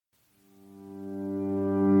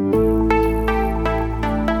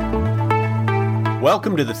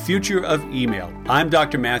Welcome to the Future of Email. I'm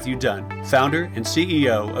Dr. Matthew Dunn, founder and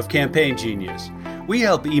CEO of Campaign Genius. We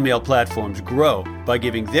help email platforms grow by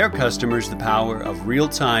giving their customers the power of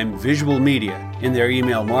real-time visual media in their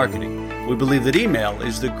email marketing. We believe that email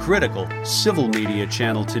is the critical civil media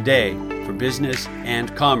channel today for business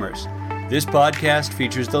and commerce. This podcast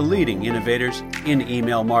features the leading innovators in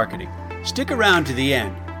email marketing. Stick around to the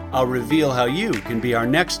end. I'll reveal how you can be our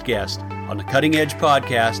next guest on the Cutting Edge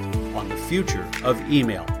podcast on the future of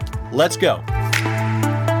email. Let's go.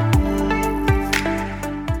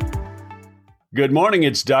 Good morning.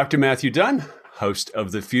 It's Dr. Matthew Dunn, host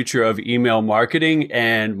of the Future of Email Marketing,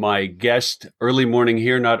 and my guest early morning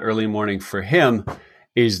here, not early morning for him,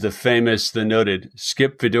 is the noted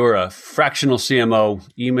Skip Fidura, fractional CMO,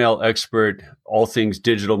 email expert, all things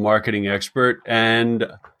digital marketing expert, and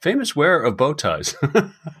famous wearer of bow ties.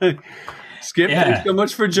 Skip, thanks so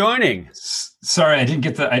much for joining. Sorry, I didn't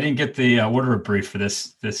get the order brief for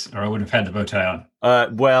this, or I would have had the bow tie on. I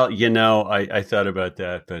thought about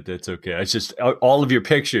that, but it's okay. It's just all of your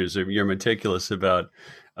pictures. You're meticulous about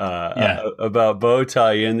bow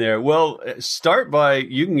tie in there. Well, start by,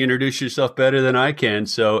 you can introduce yourself better than I can.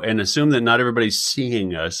 And assume that not everybody's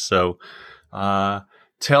seeing us. So,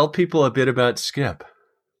 tell people a bit about Skip.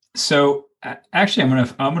 So actually,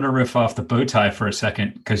 I'm gonna riff off the bow tie for a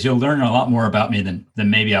second, because you'll learn a lot more about me than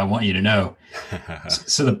maybe I want you to know.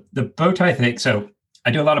 So the bow tie thing. So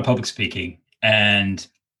I do a lot of public speaking, and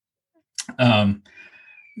the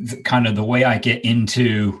way I get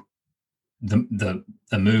into the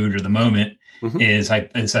mood or the moment is I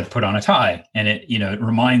put on a tie, and it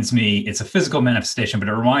reminds me, it's a physical manifestation, but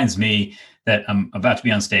it reminds me that I'm about to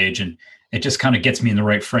be on stage, and it just kind of gets me in the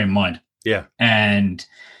right frame of mind. Yeah. And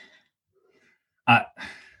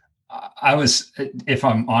I was, if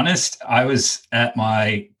I'm honest, I was at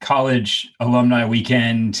my college alumni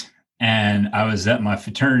weekend, and I was at my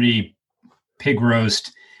fraternity pig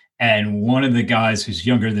roast, and one of the guys who's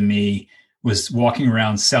younger than me was walking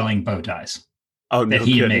around selling bow ties that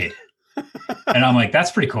he had made. And I'm like,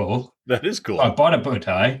 that's pretty cool. That is cool. So I bought a bow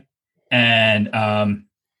tie, and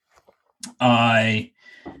I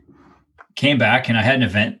came back, and I had an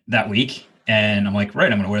event that week, and I'm like,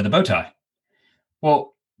 right, I'm going to wear the bow tie.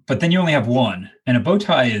 Well, but then you only have one, and a bow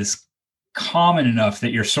tie is common enough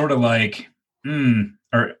that you're sort of like,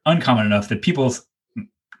 or uncommon enough that people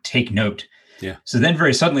take note. Yeah. So then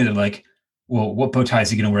very suddenly they're like, well, what bow tie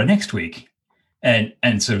is he going to wear next week?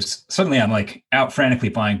 And so suddenly I'm like out frantically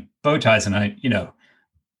buying bow ties, and I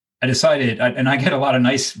decided, and I get a lot of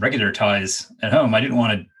nice regular ties at home. I didn't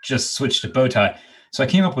want to just switch to bow tie. So I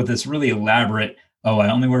came up with this really elaborate, I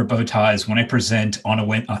only wear bow ties when I present on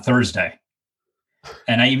a Thursday.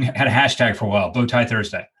 And I even had a hashtag for a while, Bow Tie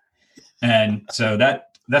Thursday. And so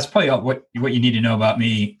that's probably what you need to know about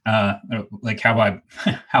me, like how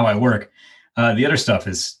I work. The other stuff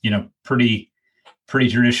is, pretty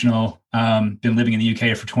traditional. Been living in the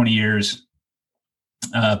UK for 20 years.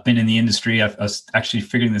 Been in the industry. I was actually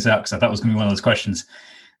figuring this out because I thought it was going to be one of those questions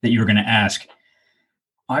that you were going to ask.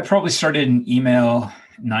 I probably started in email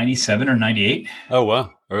 97 or 98. Oh,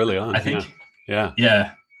 wow. Early on. I think. Yeah.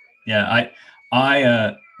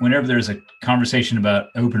 I whenever there's a conversation about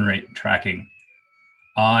open rate tracking,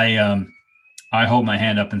 I hold my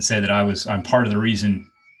hand up and say that I'm part of the reason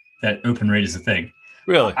that open rate is a thing.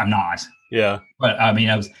 Really? I'm not. Yeah. But I mean,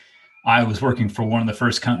 I was working for one of the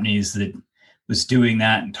first companies that was doing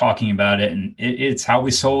that and talking about it, and it's how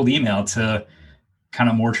we sold email to kind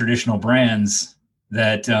of more traditional brands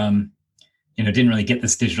that didn't really get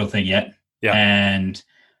this digital thing yet. Yeah. And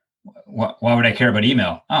why would I care about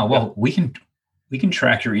email? Oh, well, we can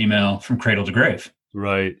track your email from cradle to grave.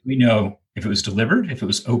 Right. We know if it was delivered, if it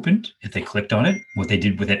was opened, if they clicked on it, what they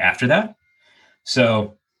did with it after that.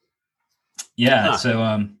 So, yeah. Huh.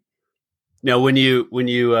 So, now when you,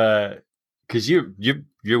 cause your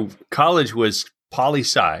college was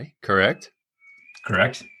poli-sci, correct?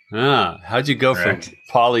 Correct. How'd you go from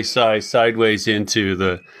poli-sci sideways into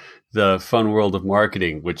the fun world of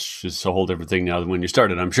marketing, which is a whole different thing now than when you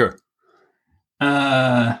started, I'm sure.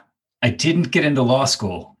 I didn't get into law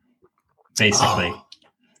school, basically,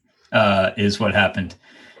 is what happened.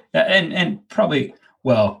 And probably,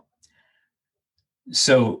 well,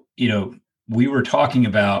 so, you were talking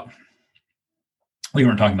about with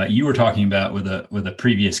a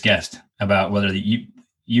previous guest about whether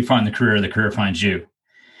you find the career or the career finds you.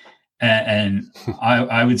 And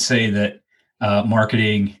I would say that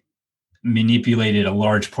marketing manipulated a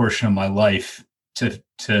large portion of my life to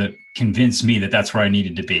convince me that that's where I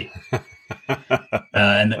needed to be.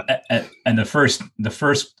 And the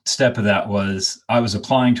first step of that was I was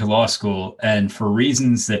applying to law school, and for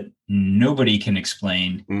reasons that nobody can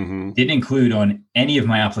explain, didn't include on any of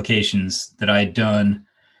my applications that I had done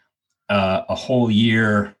a whole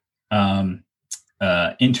year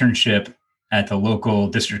internship at the local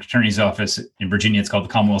district attorney's office in Virginia. It's called the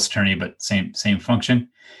Commonwealth's Attorney, but same function.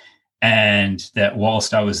 And that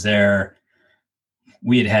whilst I was there,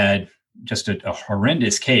 we had just a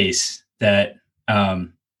horrendous case that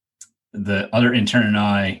the other intern and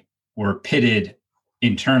I were pitted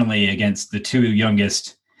internally against the two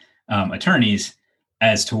youngest attorneys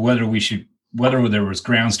as to whether there was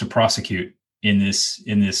grounds to prosecute in this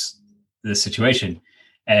situation.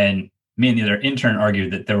 And me and the other intern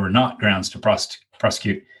argued that there were not grounds to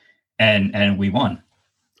prosecute, and we won.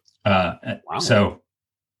 Wow. So,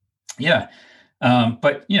 yeah.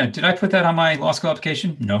 But did I put that on my law school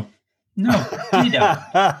application? No. Did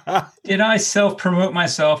I? Did I self-promote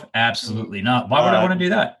myself? Absolutely not. Why would I want to do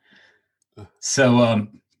that? So,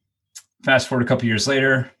 fast forward a couple years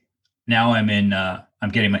later, now I'm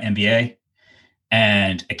getting my MBA,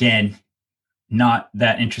 and again, not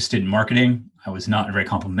that interested in marketing. I was not very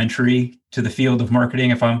complimentary to the field of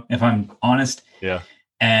marketing, if I'm honest. Yeah.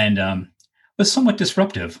 And was somewhat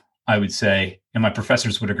disruptive, I would say, and my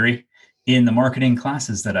professors would agree, in the marketing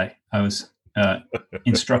classes that I was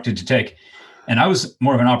instructed to take. And I was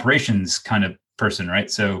more of an operations kind of person,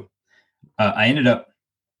 right? So I ended up,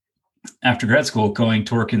 after grad school, going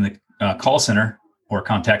to work in the call center or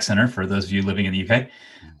contact center, for those of you living in the UK,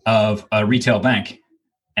 of a retail bank.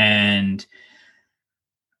 And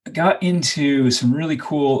got into some really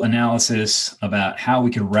cool analysis about how we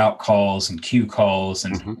could route calls and queue calls,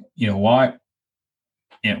 and why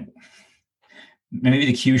maybe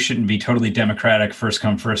the queue shouldn't be totally democratic, first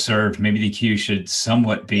come, first served. Maybe the queue should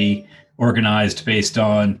somewhat be organized based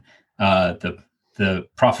on the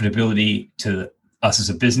profitability to us as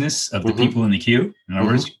a business of the people in the queue. In other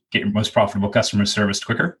words, get your most profitable customer serviced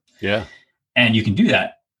quicker. Yeah. And you can do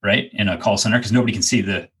that, right, in a call center, because nobody can see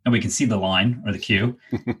the line or the queue.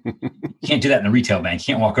 You can't do that in a retail bank.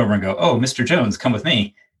 You can't walk over and go, "Oh, Mr. Jones, come with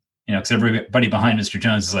me," because everybody behind Mr.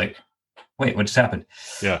 Jones is like, "Wait, what just happened?"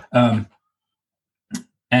 Yeah.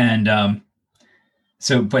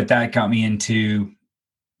 But that got me into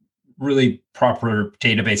really proper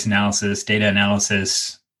database analysis, data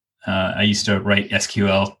analysis. I used to write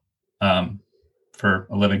SQL for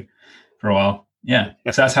a living for a while. Yeah,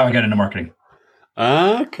 so that's how I got into marketing.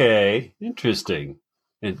 Okay, interesting.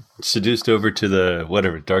 And seduced over to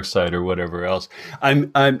the dark side or whatever else.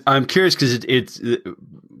 I'm curious because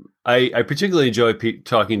I particularly enjoy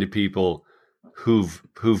talking to people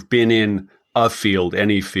who've been in a field,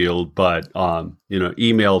 any field, but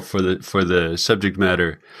email for the subject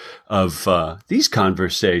matter of these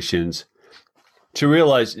conversations, to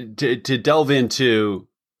realize to delve into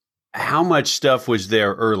how much stuff was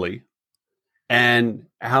there early and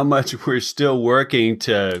how much we're still working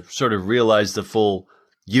to sort of realize the full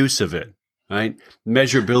use of it, right?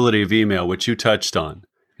 Measurability of email, which you touched on,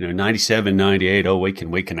 97, 98. Oh, we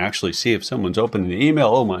can actually see if someone's opening the email.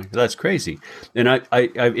 Oh my, that's crazy. And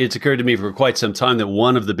it's occurred to me for quite some time that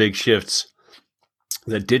one of the big shifts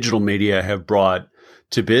that digital media have brought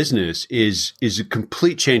to business is a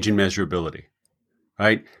complete change in measurability,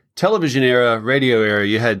 right? Television era, radio era,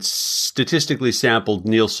 you had statistically sampled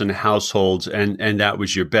Nielsen households, and that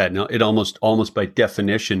was your bet. Now, it almost by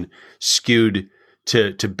definition skewed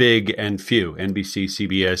to big and few. NBC,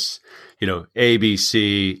 CBS,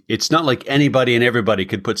 ABC. It's not like anybody and everybody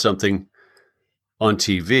could put something on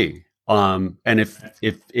TV. And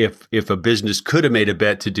if a business could have made a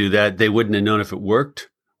bet to do that, they wouldn't have known if it worked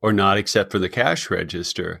or not, except for the cash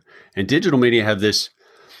register. And digital media have this.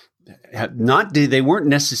 They weren't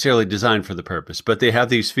necessarily designed for the purpose, but they have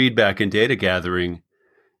these feedback and data gathering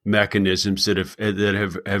mechanisms that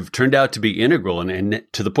have turned out to be integral, and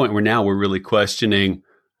to the point where now we're really questioning: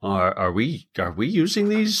 Are we using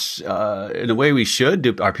these in a way we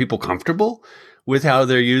should? Are people comfortable with how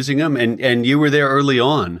they're using them? And you were there early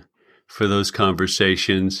on for those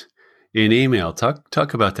conversations in email.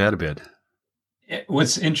 Talk about that a bit.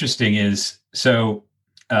 What's interesting is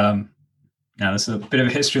now, this is a bit of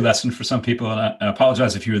a history lesson for some people, and I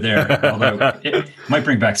apologize if you were there, although it might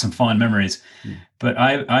bring back some fond memories. But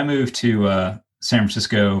I moved to San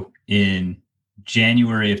Francisco in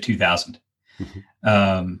January of 2000.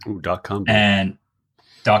 .com boom. And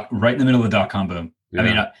right in the middle of the .com boom.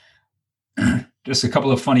 Yeah. I mean, just a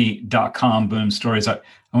couple of funny .com boom stories. I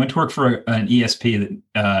went to work for an ESP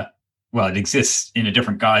that, it exists in a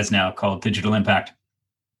different guise now, called Digital Impact.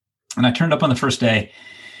 And I turned up on the first day,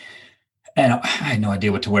 and I had no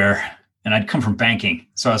idea what to wear. and I'd come from banking.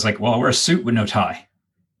 So I was like, well, I'll wear a suit with no tie.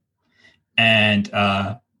 And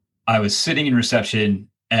I was sitting in reception,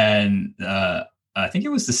 and I think it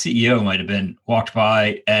was the CEO might have been, walked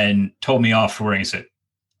by and told me off for wearing a suit.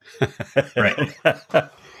 Right.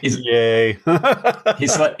 Yay.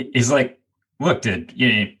 he's like, look, dude,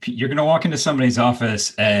 you're going to walk into somebody's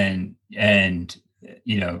office and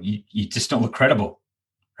you just don't look credible,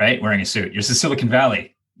 right? Wearing a suit. You're the Silicon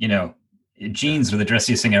Valley, jeans are the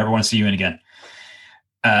dressiest thing I ever want to see you in again.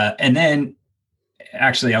 And then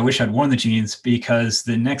actually, I wish I'd worn the jeans, because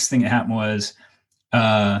the next thing that happened was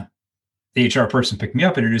the HR person picked me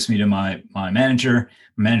up, introduced me to my manager.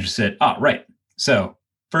 My manager said, right. So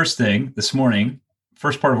first thing this morning,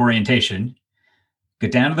 first part of orientation, go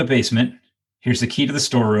down to the basement. Here's the key to the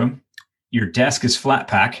storeroom. Your desk is flat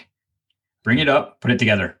pack. Bring it up, put it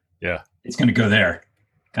together. Yeah. It's going to go there,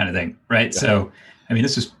 kind of thing. Right. Yeah. So, I mean,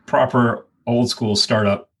 this is proper old school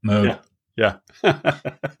startup mode. Yeah.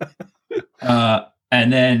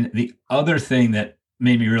 And then the other thing that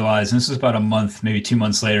made me realize, and this was about a month, maybe 2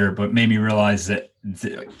 months later, but made me realize that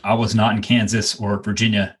I was not in Kansas or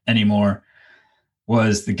Virginia anymore,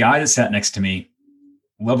 was the guy that sat next to me,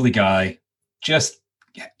 lovely guy, just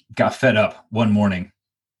got fed up one morning,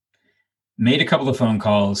 made a couple of phone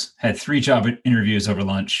calls, had 3 job interviews over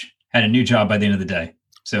lunch, had a new job by the end of the day.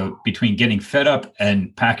 So between getting fed up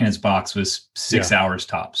and packing his box was 6 hours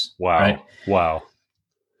tops. Wow. Right? Wow.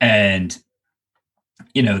 And,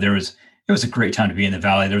 it was a great time to be in the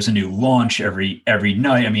Valley. There was a new launch every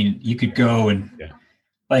night. I mean, you could go and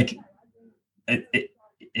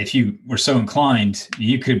if you were so inclined,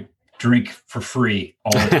 you could drink for free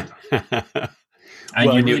all the time.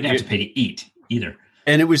 And you really didn't have to pay to eat either.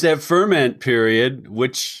 And it was that ferment period,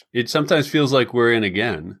 which it sometimes feels like we're in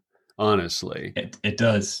again, honestly. It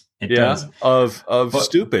does. It does. But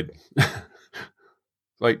stupid.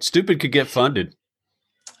 Like stupid could get funded.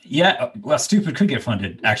 Yeah, well, stupid could get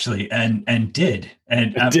funded actually, and did.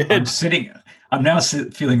 And I'm now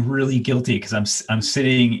feeling really guilty because I'm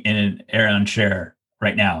sitting in an air-on chair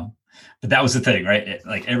right now. But that was the thing, right?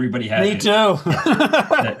 Like everybody had. Me too.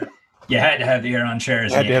 You had to have the air-on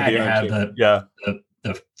chairs. And you had to have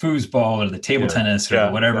the foosball or the table tennis or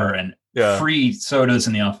whatever, and free sodas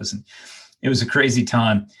in the office. And it was a crazy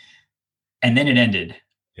time. And then it ended.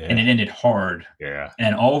 Yeah. And it ended hard. Yeah.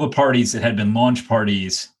 And all the parties that had been launch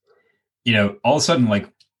parties, all of a sudden, like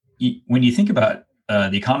when you think about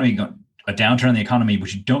the economy, a downturn in the economy,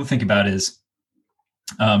 what you don't think about is,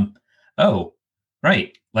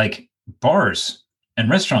 right, like bars and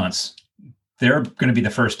restaurants, they're going to be the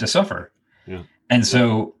first to suffer. Yeah. And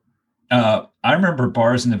so I remember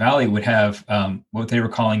bars in the Valley would have what they were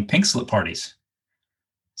calling pink slip parties.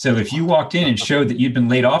 So if you walked in and showed that you'd been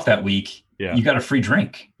laid off that week, you got a free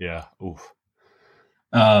drink. Yeah. Oof.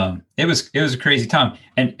 It was a crazy time.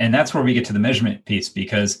 And that's where we get to the measurement piece,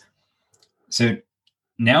 because so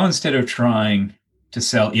now instead of trying to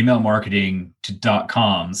sell email marketing to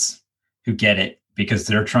 .coms who get it because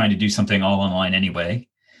they're trying to do something all online anyway,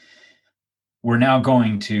 we're now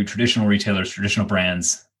going to traditional retailers, traditional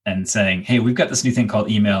brands, and saying, hey, we've got this new thing called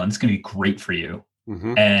email and it's going to be great for you.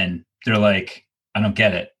 Mm-hmm. And they're like, I don't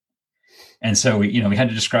get it. And so we had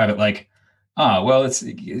to describe it like, well, it's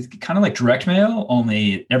kind of like direct mail,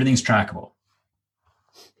 only everything's trackable.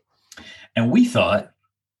 And we thought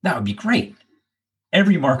that would be great.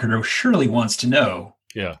 Every marketer surely wants to know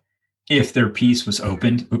if their piece was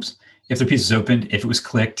opened. If it was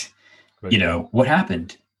clicked, right. What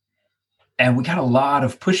happened? And we got a lot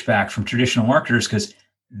of pushback from traditional marketers because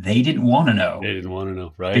they didn't want to know. They didn't want to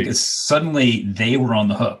know, right? Because suddenly they were on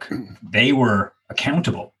the hook. They were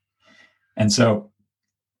accountable. And so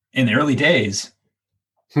in the early days,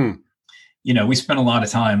 we spent a lot of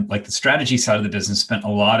time, like the strategy side of the business spent a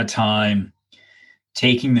lot of time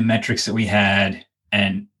taking the metrics that we had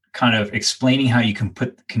and kind of explaining how you can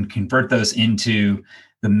convert those into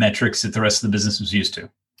the metrics that the rest of the business was used to.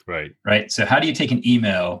 Right. Right. So how do you take an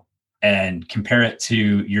email and compare it to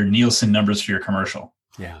your Nielsen numbers for your commercial?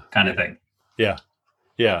 Kind of thing. Yeah.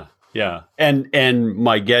 And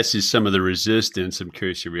my guess is some of the resistance, I'm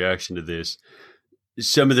curious your reaction to this,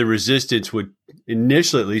 some of the resistance would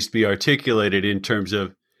initially at least be articulated in terms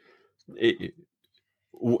of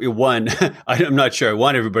one, I'm not sure I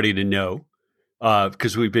want everybody to know,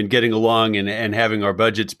 because we've been getting along and having our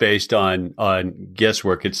budgets based on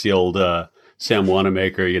guesswork. It's the old Sam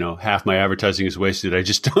Wanamaker, half my advertising is wasted. I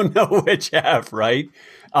just don't know which half, right?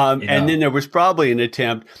 And then there was probably an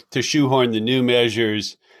attempt to shoehorn the new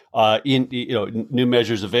measures new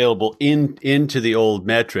measures available into the old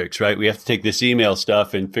metrics, right? We have to take this email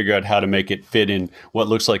stuff and figure out how to make it fit in what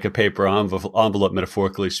looks like a paper envelope,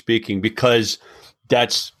 metaphorically speaking, because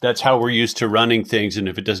that's how we're used to running things. And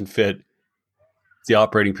if it doesn't fit the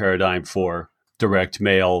operating paradigm for direct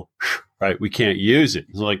mail, right, we can't use it.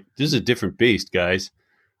 It's like, this is a different beast, guys.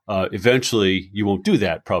 Eventually, you won't do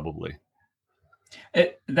that, probably.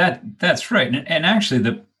 That's right. And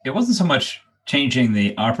actually, it wasn't so much changing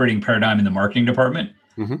the operating paradigm in the marketing department,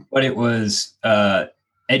 but it was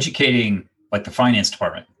educating like the finance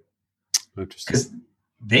department. Because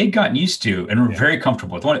they'd gotten used to and were very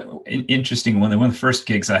comfortable with one of the first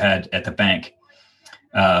gigs I had at the bank.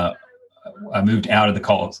 I moved out of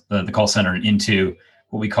the call center into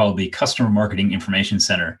what we call the Customer Marketing Information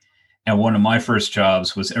Center. And one of my first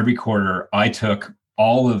jobs was every quarter I took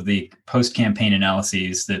all of the post-campaign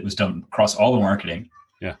analyses that was done across all the marketing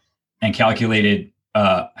and calculated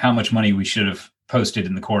how much money we should have posted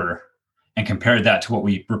in the quarter and compared that to what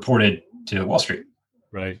we reported to Wall Street.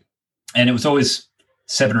 Right. And it was always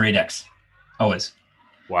 7 or 8x, always.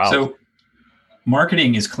 Wow. So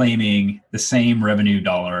marketing is claiming the same revenue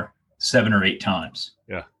dollar 7 or 8 times.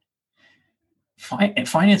 Yeah.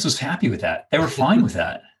 Finance was happy with that. They were fine with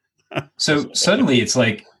that. So suddenly it's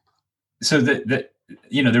like, so that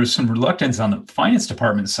there was some reluctance on the finance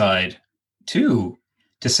department side too,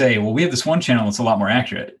 to say, well, we have this one channel that's a lot more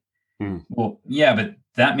accurate. Well, yeah, but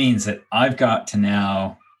that means that I've got to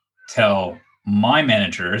now tell my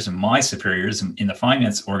managers and my superiors in the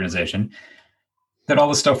finance organization that all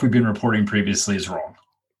the stuff we've been reporting previously is wrong.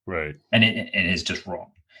 Right. And it is just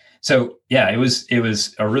wrong. So yeah, it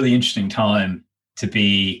was a really interesting time to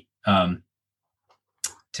be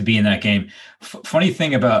in that game. Funny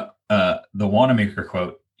thing about the Wanamaker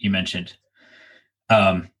quote you mentioned.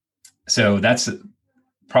 So that's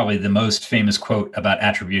probably the most famous quote about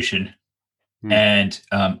attribution. And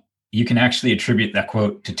you can actually attribute that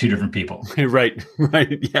quote to 2 different people. Right.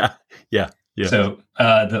 Yeah. So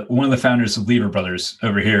one of the founders of Lever Brothers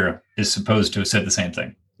over here is supposed to have said the same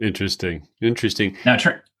thing. Interesting. Now,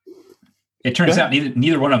 it turns out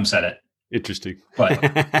neither one of them said it. Interesting. But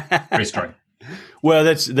great story. Well,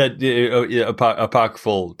 that's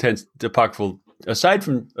apocryphal. Aside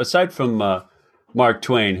from Mark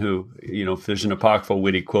Twain, who, if there's an apocryphal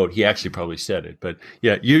witty quote, he actually probably said it. But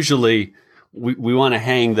yeah, usually we want to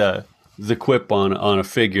hang the quip on a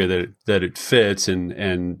figure that it fits,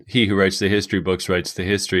 and he who writes the history books writes the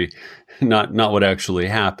history, not what actually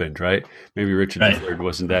happened, right? Maybe Richard III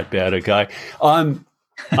wasn't that bad a guy. I'm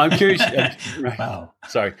curious. Right. Wow.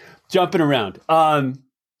 Sorry, jumping around.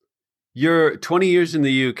 You're 20 years in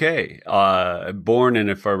the UK, born, and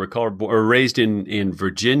if I recall, or raised in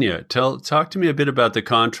Virginia. Talk to me a bit about the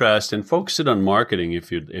contrast, and focus it on marketing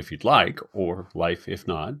if you'd like, or life if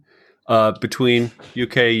not, between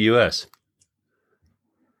UK and US.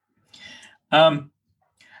 I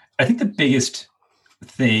think the biggest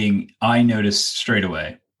thing I noticed straight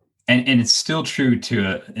away, and it's still true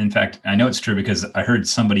in fact, I know it's true because I heard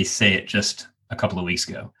somebody say it just a couple of weeks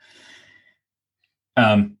ago.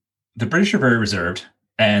 The British are very reserved,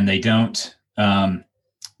 and they don't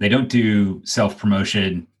do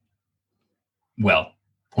self-promotion well,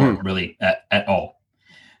 or really at all.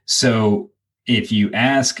 So if you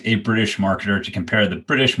ask a British marketer to compare the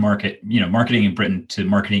British market, marketing in Britain to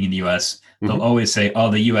marketing in the US, they'll always say, oh,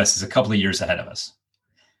 the US is a couple of years ahead of us.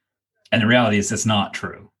 And the reality is that's not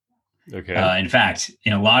true. Okay. In fact,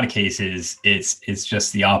 in a lot of cases, it's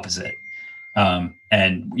just the opposite. And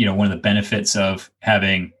one of the benefits of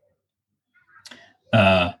having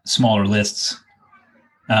smaller lists,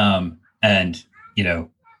 and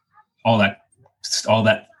all that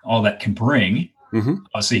can bring.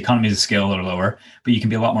 Obviously, economies of scale are lower, but you can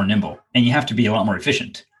be a lot more nimble, and you have to be a lot more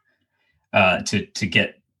efficient to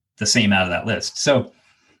get the same out of that list. So,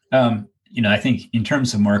 I think in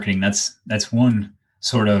terms of marketing, that's one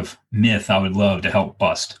sort of myth I would love to help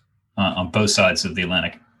bust on both sides of the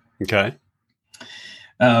Atlantic. Okay.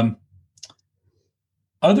 Other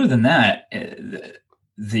than that,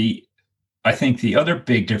 I think the other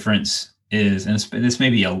big difference is, and this may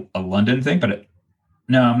be a London thing, but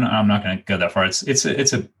no, I'm not going to go that far.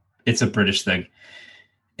 It's a British thing.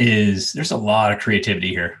 There's a lot of creativity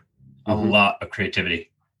here, a lot of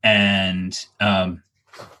creativity, and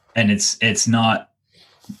it's not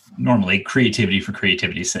normally creativity for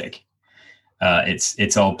creativity's sake.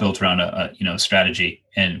 It's all built around a strategy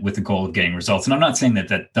and with the goal of getting results. And I'm not saying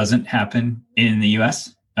that doesn't happen in the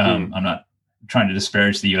US. I'm not trying to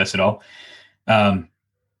disparage the US at all. But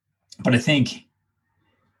I think,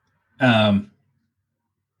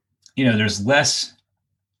 there's less,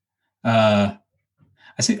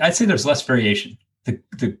 I'd say there's less variation.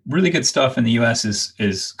 The really good stuff in the US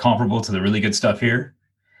is comparable to the really good stuff here,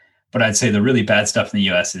 but I'd say the really bad stuff in the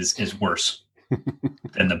US is worse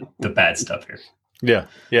than the bad stuff here. Yeah.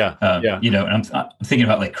 And I'm thinking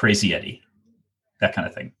about like Crazy Eddie, that kind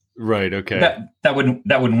of thing. Right. Okay. That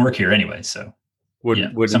wouldn't work here anyway. So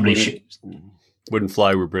wouldn't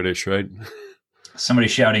fly. We're British, right? Somebody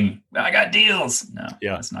shouting, "I got deals!" No,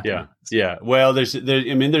 yeah, that's not. Yeah. Well, there's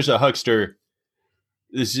a huckster.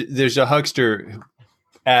 There's a huckster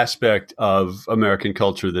aspect of American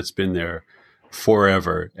culture that's been there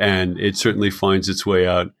forever, and it certainly finds its way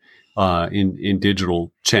out in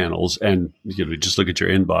digital channels. And just look at your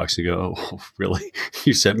inbox and go, "Oh, really?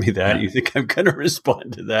 You sent me that? Yeah. You think I'm going to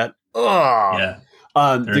respond to that?" Oh, yeah.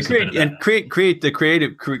 Create the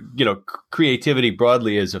creative, creativity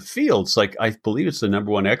broadly as a field. It's like, I believe it's the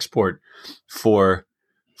number one export for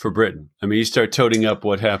Britain. I mean, you start toting up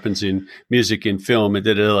what happens in music and film, and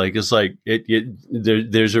there's a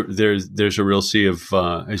real sea of,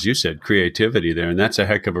 as you said, creativity there, and that's a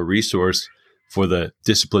heck of a resource for the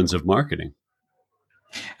disciplines of marketing.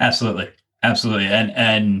 Absolutely,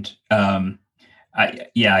 and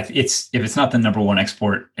if it's not the number one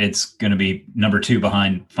export, it's going to be number two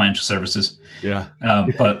behind financial services. Yeah.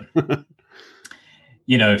 But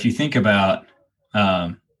if you think about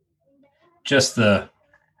just the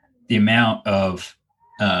amount of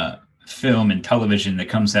film and television that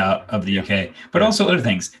comes out of the UK, but also other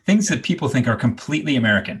things that people think are completely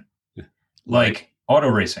American, like auto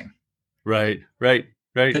racing. Right.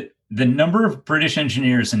 The number of British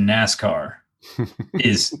engineers in NASCAR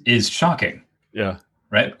is shocking. Yeah.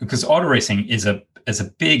 Right. Because auto racing is a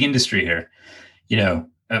big industry here,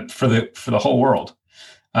 for the whole world.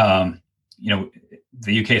 The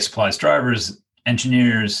UK supplies drivers,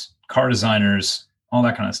 engineers, car designers, all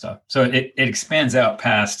that kind of stuff. So it expands out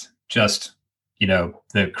past just,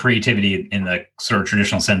 the creativity in the sort of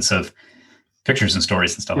traditional sense of pictures and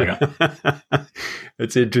stories and stuff like that.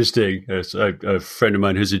 It's interesting. A friend of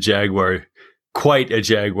mine who's quite a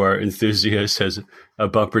Jaguar enthusiast, has a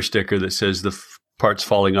bumper sticker that says the parts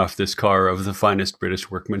falling off this car are of the finest British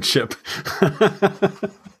workmanship.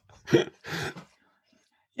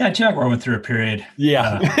 Yeah, Jaguar went through a period.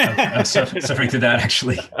 Yeah, of suffering through that,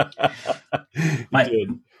 actually.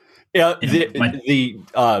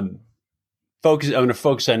 Focus. I'm going to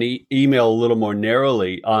focus on email a little more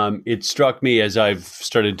narrowly. It struck me as I've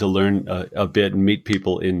started to learn a bit and meet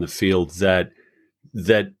people in the field that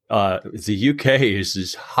the UK is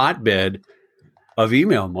this hotbed of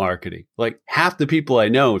email marketing. Like half the people I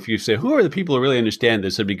know, if you say, who are the people who really understand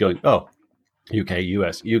this, I'd be going, oh, UK,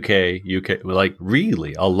 US, UK. Like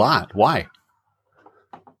really a lot. Why?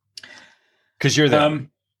 Because you're there.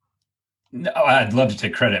 No, I'd love to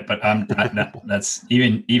take credit, but that's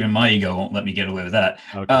even my ego won't let me get away with that.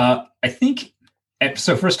 Okay. I think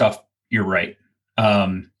so. First off, you're right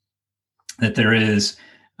that there is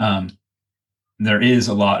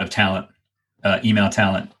a lot of talent, email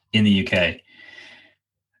talent in the UK,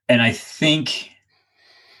 and I think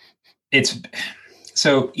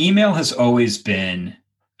email has always been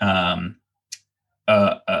an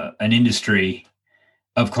industry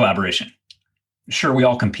of collaboration. Sure, we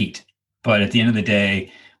all compete. But at the end of the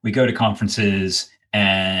day, we go to conferences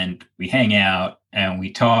and we hang out and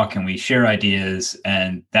we talk and we share ideas.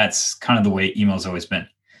 And that's kind of the way email's always been.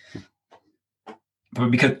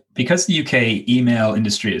 But because the UK email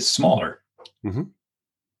industry is smaller, mm-hmm.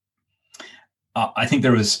 I think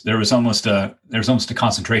there was almost a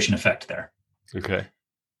concentration effect there. Okay.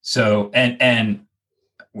 So and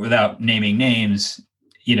without naming names,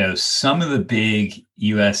 some of the big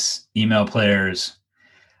US email players,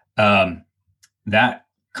 that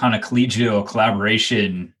kind of collegial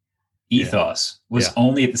collaboration ethos was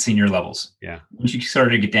only at the senior levels. Yeah. Once you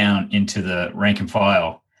started to get down into the rank and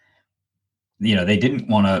file, they didn't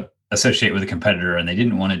want to associate with a competitor and they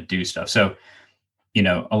didn't want to do stuff. So,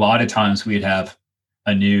 a lot of times we'd have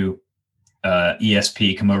a new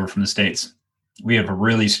ESP come over from the States. We have a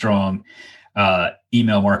really strong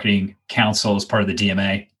email marketing council as part of the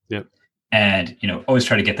DMA. Yep. And, always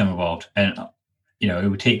try to get them involved. And it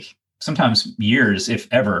would take sometimes years, if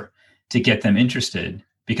ever, to get them interested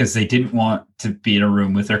because they didn't want to be in a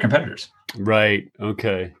room with their competitors. Right.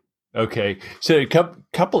 Okay. So a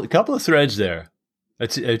couple of threads there.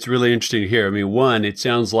 It's really interesting to hear. I mean, one, it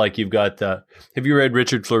sounds like you've got have you read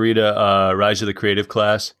Richard Florida, Rise of the Creative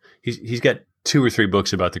Class? He's got 2 or 3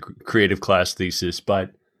 books about the creative class thesis,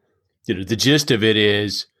 but the gist of it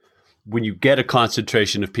is when you get a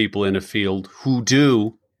concentration of people in a field who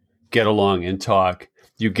do get along and talk,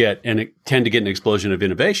 you tend to get an explosion of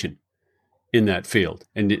innovation in that field.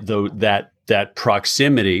 And though that that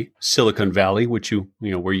proximity, Silicon Valley, which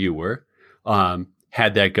where you were,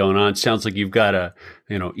 had that going on. Sounds like you've got a,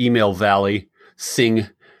 email valley thing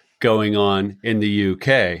going on in the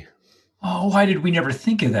UK. Oh, why did we never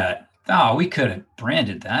think of that? Oh, we could have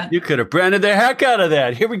branded that. You could have branded the heck out of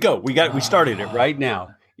that. Here we go. We started it right now.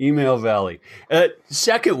 Email Valley.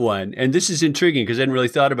 Second one, and this is intriguing because I hadn't really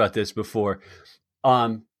thought about this before.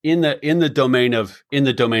 In the domain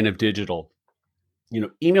of digital,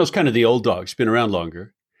 email's kind of the old dog. It's been around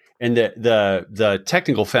longer, and the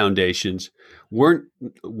technical foundations weren't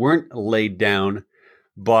laid down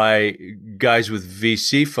by guys with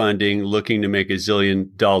VC funding looking to make $1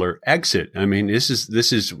 zillion exit. I mean,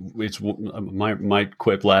 it's my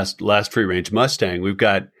quip last free range Mustang. We've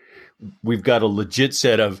got a legit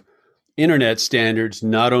set of internet standards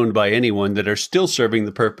not owned by anyone that are still serving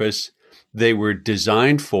the purpose they were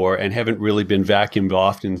designed for and haven't really been vacuumed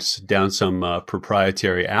off and down some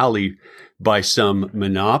proprietary alley by some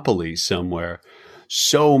monopoly somewhere.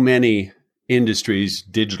 So many industries,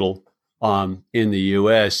 digital, in the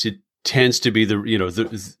U.S., it tends to be the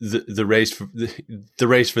race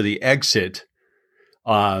for the exit.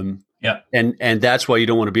 Yeah. And that's why you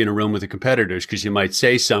don't want to be in a room with the competitors, because you might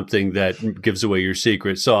say something that gives away your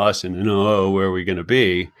secret sauce and where are we going to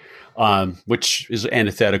be? Which is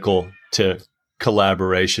antithetical to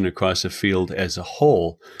collaboration across a field as a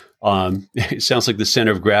whole. It sounds like the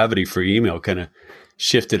center of gravity for email kind of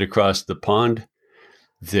shifted across the pond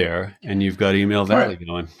there, and you've got Email Valley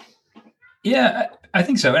going. Yeah, I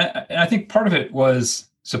think so. And I think part of it was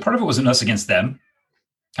an us against them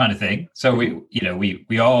kind of thing. So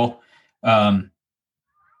we all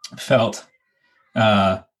felt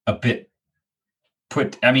a bit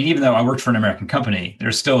put. I mean, even though I worked for an American company,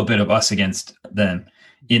 there's still a bit of us against them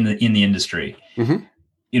in the industry.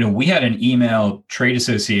 Mm-hmm. We had an email trade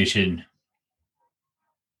association.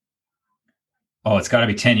 Oh, it's got to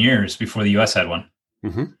be 10 years before the U.S. had one.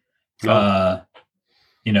 Mm-hmm. Oh.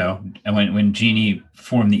 And when Jeannie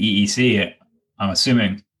formed the EEC, I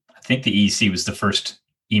think the EEC was the first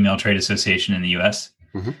email trade association in the U.S.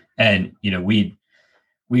 Mm-hmm. And,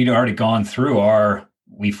 we'd already gone through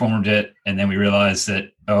we formed it, and then we realized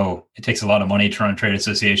that, it takes a lot of money to run a trade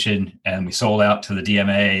association, and we sold out to the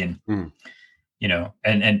DMA. And,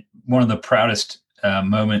 and one of the proudest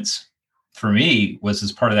moments for me was,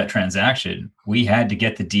 as part of that transaction, we had to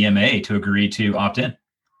get the DMA to agree to opt in.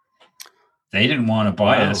 They didn't want to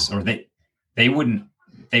buy us, or they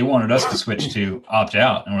wanted us to switch to opt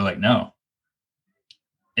out. And we're like, no,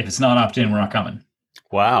 if it's not opt in, we're not coming.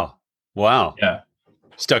 Wow. Yeah.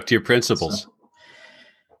 Stuck to your principles.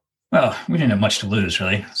 Well, we didn't have much to lose,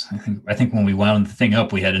 really. So I think when we wound the thing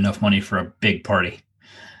up, we had enough money for a big party.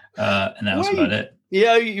 And that was about it.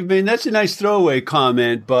 Yeah. I mean, that's a nice throwaway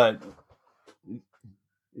comment, but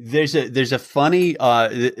there's a funny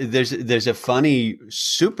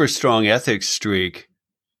super strong ethics streak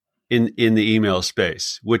in the email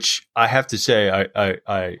space, which I have to say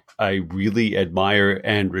I really admire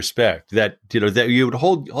and respect. That that you would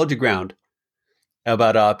hold your ground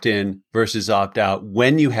about opt-in versus opt-out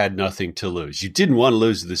when you had nothing to lose. You didn't want to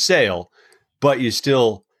lose the sale, but you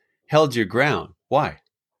still held your ground. Why?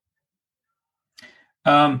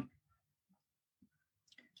 I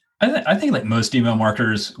think like most email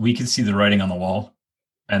marketers, we could see the writing on the wall,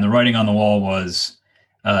 and the writing on the wall was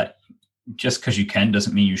just because you can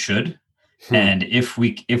doesn't mean you should. And if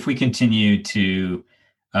we continue to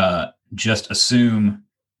just assume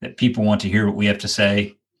that people want to hear what we have to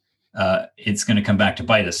say, it's going to come back to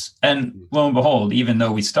bite us. And lo and behold, even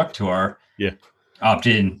though we stuck to our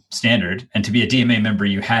opt-in standard, and to be a DMA member,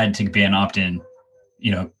 you had to be an opt-in,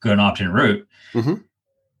 go an opt-in route. Mm-hmm.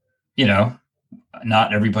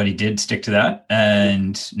 Not everybody did stick to that.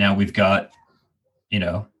 And now we've got,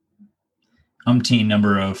 umpteen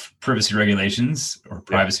number of privacy regulations.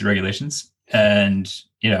 And,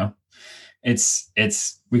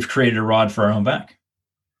 we've created a rod for our own back.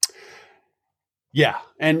 Yeah.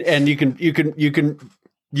 And you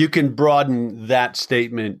can broaden that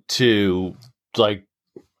statement to like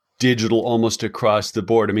digital almost across the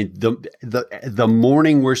board. I mean, the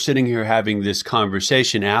morning we're sitting here having this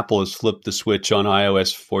conversation, Apple has flipped the switch on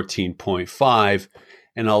iOS 14.5,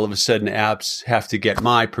 and all of a sudden apps have to get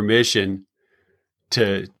my permission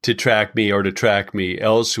to track me or to track me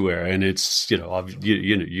elsewhere. And it's,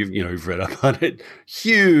 you've read up on it.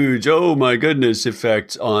 Huge, oh my goodness,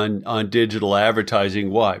 effect on digital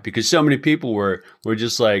advertising. Why? Because so many people were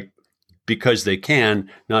just like, because they can,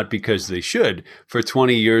 not because they should, for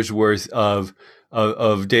 20 years worth of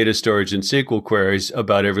data storage and SQL queries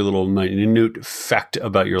about every little minute fact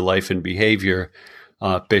about your life and behavior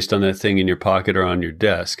based on that thing in your pocket or on your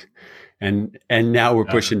desk. And now we're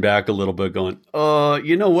pushing back a little bit, going,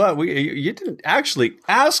 you know what? You didn't actually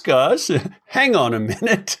ask us. Hang on a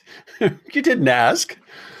minute. You didn't ask.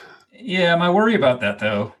 Yeah, my worry about that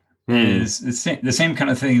though is the same kind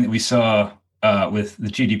of thing that we saw with the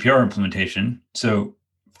GDPR implementation. So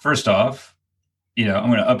first off, I'm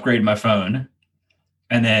going to upgrade my phone,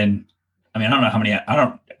 and then, I don't know how many. I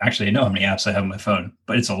don't actually know how many apps I have on my phone,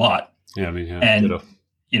 but it's a lot. Yeah, and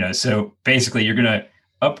so basically, you're going to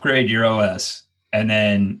upgrade your OS, and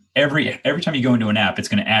then every time you go into an app, it's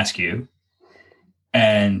going to ask you.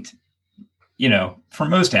 And for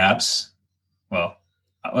most apps, well,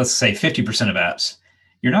 let's say 50% of apps,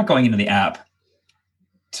 you're not going into the app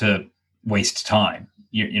to waste time.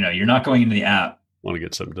 You're not going into the app want to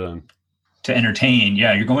get something done to entertain.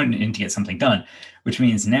 Yeah, you're going in to get something done, which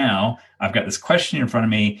means now I've got this question in front of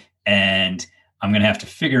me, and I'm going to have to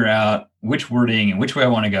figure out which wording and which way I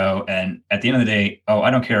want to go. And at the end of the day, I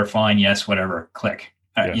don't care. Fine. Yes, whatever. Click.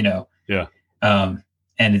 Yeah.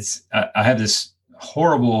 And it's, I have this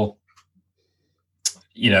horrible,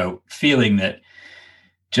 feeling that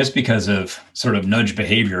just because of sort of nudge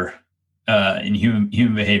behavior in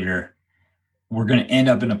human behavior, we're going to end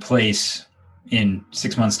up in a place in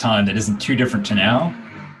 6 months' time that isn't too different to now.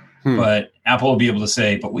 But Apple will be able to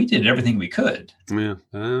say, but we did everything we could. Yeah,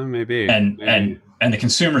 maybe. And the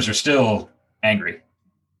consumers are still angry.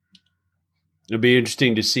 It'll be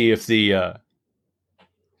interesting to see if we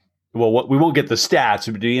won't get the stats.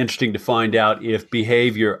 It would be interesting to find out if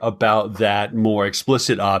behavior about that more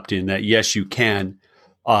explicit opt-in, that yes, you can,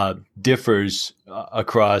 differs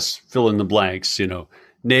across fill in the blanks,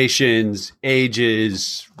 nations,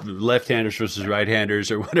 ages, left-handers versus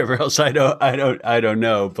right-handers, or whatever else. I don't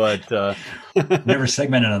know, but never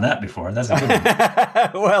segmented on that before. That's a good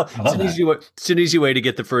one. Well, it's an easy way to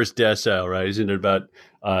get the first decile, right? Isn't it about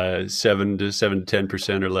 7 to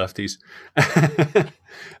 10% are lefties?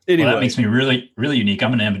 Anyway, well, that makes me really, really unique.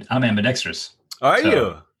 I'm ambidextrous. Are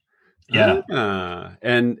you? Yeah.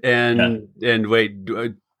 And wait.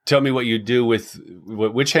 Tell me what you do with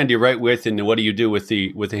which hand you write with, and what do you do with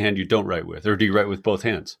the hand you don't write with, or do you write with both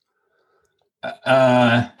hands?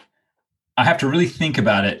 I have to really think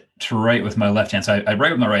about it to write with my left hand. So I write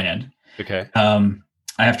with my right hand. Okay. I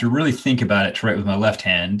have to really think about it to write with my left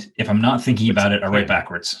hand. If I'm not thinking about it, I write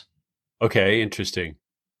backwards. Okay, interesting.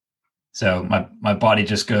 So my body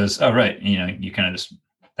just goes, oh right, you kind of just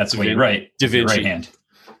that's the way you write. Da Vinci. Right hand.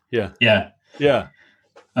 Yeah. Yeah.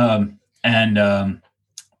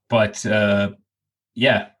 But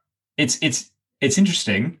it's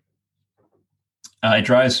interesting. It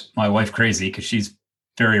drives my wife crazy because she's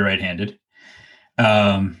very right-handed,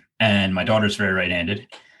 and my daughter's very right-handed.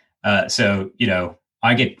 So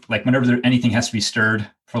I get like whenever anything has to be stirred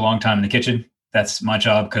for a long time in the kitchen, that's my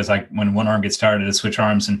job, because when one arm gets tired, I just switch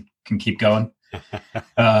arms and can keep going.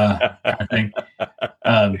 Kind of thing.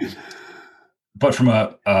 But from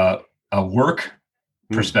a work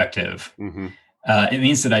perspective. Mm-hmm. It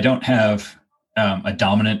means that I don't have a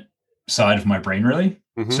dominant side of my brain, really.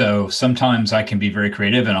 Mm-hmm. So sometimes I can be very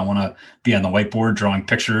creative and I want to be on the whiteboard drawing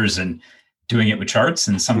pictures and doing it with charts.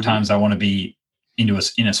 And sometimes I want to be in a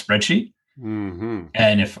spreadsheet. Mm-hmm.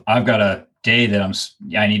 And if I've got a day that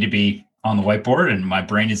I need to be on the whiteboard and my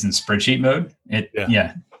brain is in spreadsheet mode,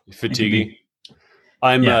 fatiguing.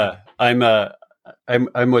 I'm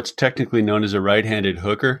what's technically known as a right-handed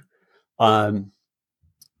hooker.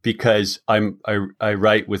 Because I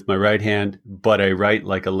write with my right hand, but I write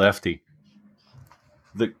like a lefty.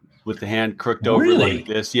 With the hand crooked over like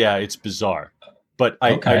this. Yeah, it's bizarre. But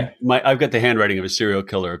I've got the handwriting of a serial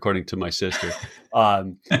killer, according to my sister.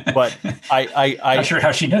 But I'm not sure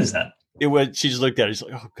how she knows that. She just looked at it. She's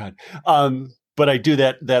like, oh God. But I do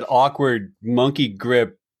that awkward monkey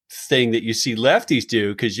grip thing that you see lefties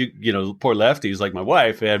do, because poor lefties like my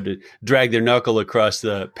wife have to drag their knuckle across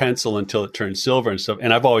the pencil until it turns silver and stuff.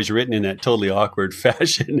 And I've always written in that totally awkward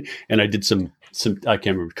fashion. And I did some I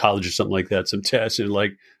can't remember, college or something like that, some tests, and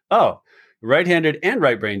like, oh, right-handed and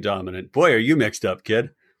right brain dominant. Boy, are you mixed up, kid.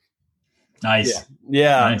 Nice.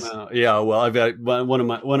 Yeah. Nice. Well, I've got one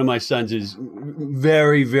of my sons is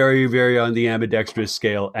very, very, very on the ambidextrous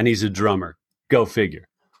scale, and he's a drummer. Go figure.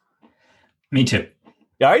 Me too.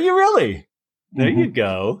 Are you really? There you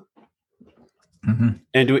go. Mm-hmm.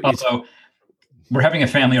 And also, we're having a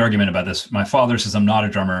family argument about this. My father says I'm not a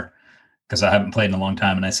drummer because I haven't played in a long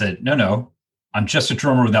time, and I said, no, I'm just a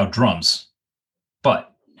drummer without drums.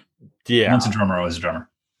 But once a drummer, always a drummer.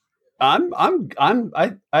 I'm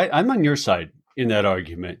on your side in that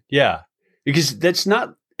argument. Yeah, because that's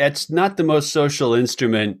not it's not the most social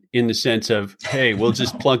instrument in the sense of, hey, we'll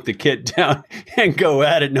just plunk the kit down and go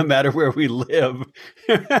at it no matter where we live.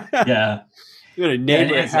 Yeah. A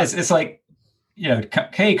neighbor it's like,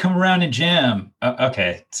 hey, come around and jam.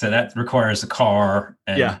 Okay. So that requires a car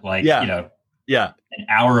and an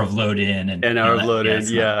hour of load in and an hour of load in.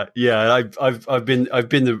 Yeah. I've been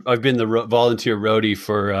the volunteer roadie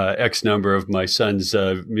for X number of my son's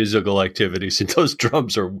musical activities, and those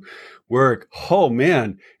drums are work. Oh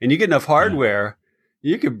man. And you get enough hardware,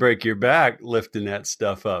 you could break your back lifting that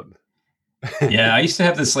stuff up. Yeah. I used to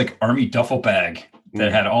have this like army duffel bag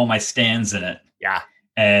that had all my stands in it. Yeah.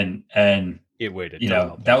 And it weighed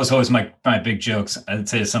that was always my big jokes. I'd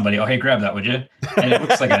say to somebody, "Oh, hey, grab that, would you?" And it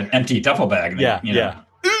looks like an empty duffel bag. Yeah.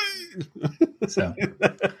 So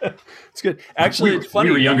it's good. Actually, it's funny.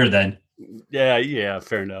 We were younger then. Yeah.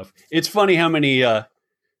 Fair enough. It's funny how many.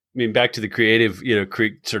 Back to the creative,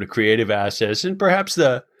 sort of creative assets, and perhaps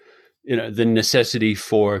the necessity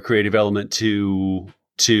for a creative element to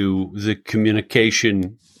the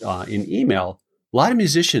communication in email. A lot of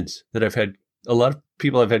musicians that a lot of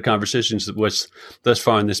people I've had conversations with thus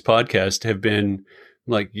far in this podcast have been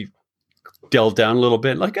like, you delve down a little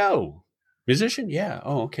bit, like, oh, musician, yeah,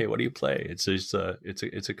 oh, okay, what do you play? It's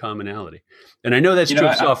a commonality, and I know that's true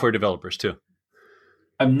of software developers too.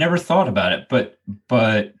 I've never thought about it, but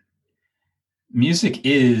music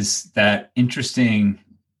is that interesting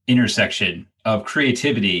intersection of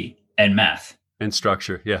creativity and math and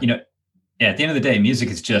structure. Yeah. At the end of the day, music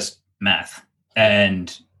is just math.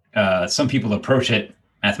 And some people approach it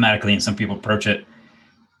mathematically and some people approach it,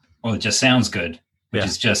 well, it just sounds good, which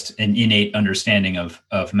is just an innate understanding of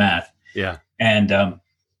math. Yeah. And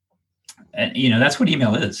that's what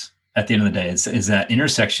email is at the end of the day. Is that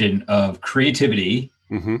intersection of creativity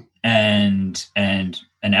and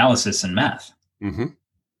analysis and math. Mm-hmm.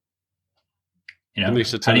 That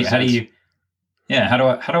makes a ton of sense. How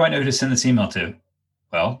do I know who to send this email to?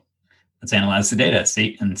 Well, let's analyze the data,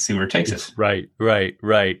 see where it takes us. Right.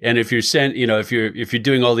 And if you're if you're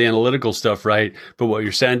doing all the analytical stuff right, but what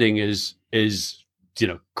you're sending is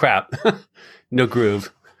crap, no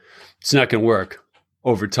groove, it's not going to work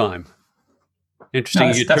over time. Interesting.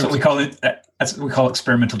 No, that's what we call it. That's what we call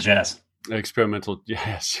experimental jazz. Experimental,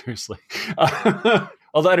 yeah, seriously.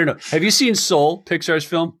 Although I don't know. Have you seen Soul, Pixar's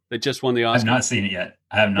film that just won the Oscar? I've not seen it yet.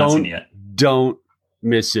 I have not seen it yet. Don't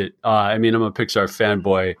miss it. I'm a Pixar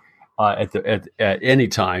fanboy at any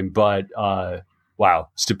time, but wow,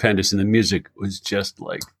 stupendous. And the music was just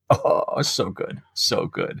like, oh, so good. So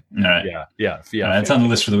good. All right. Yeah. It's on the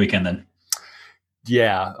list for the weekend then.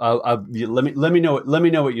 Yeah. Let me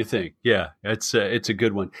know what you think. Yeah. It's a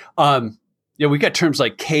good one. We got terms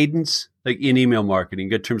like cadence, like in email marketing.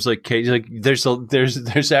 You got terms like cadence. Like there's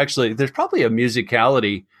probably a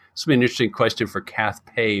musicality. This would be an interesting question for Kath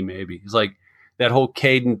Pay. Maybe it's like that whole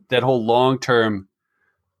cadence, that whole long term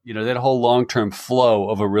flow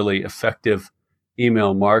of a really effective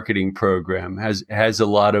email marketing program has a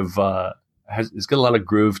lot of it's got a lot of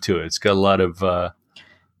groove to it. It's got a lot of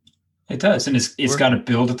it does, and it's got to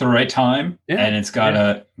build at the right time, and it's got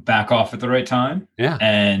to back off at the right time,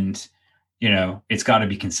 and it's got to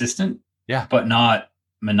be consistent, but not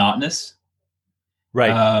monotonous.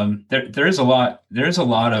 Right. There is a lot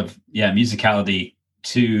of musicality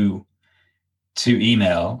to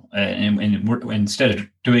email, and we're, instead of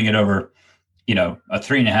doing it over, a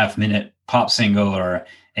 3.5 minute pop single or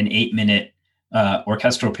an 8-minute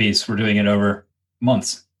orchestral piece, we're doing it over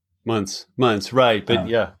months. Right. But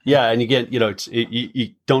and again,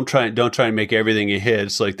 you don't try and make everything a hit.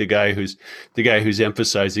 It's like the guy who's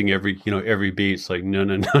emphasizing every beat. It's like no.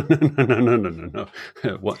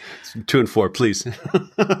 What? 2 and 4, please.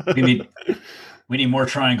 we need more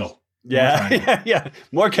triangle. Yeah.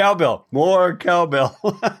 More cowbell. Oh,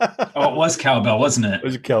 it was cowbell, wasn't it? It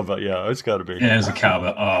was a cowbell. Yeah, it's got to be. Yeah, it was a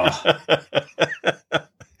cowbell. Oh.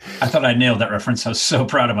 I thought I nailed that reference. I was so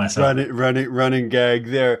proud of myself. Running gag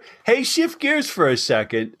there. Hey, shift gears for a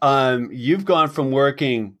second. You've gone from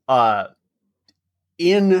working you've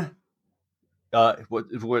been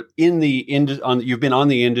on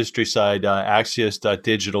the industry side,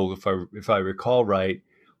 Axios.digital, if I recall right.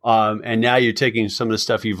 And now you're taking some of the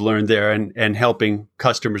stuff you've learned there and helping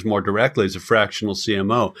customers more directly as a fractional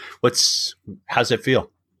CMO. How's it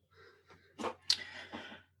feel?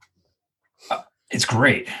 It's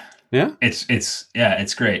great. Yeah.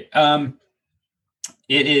 It's great.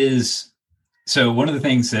 It is. So one of the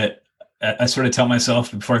things that I sort of tell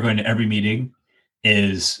myself before I go into every meeting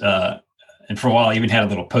is, and for a while I even had a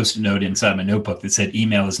little Post-it note inside my notebook that said,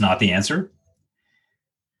 email is not the answer.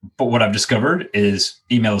 But what I've discovered is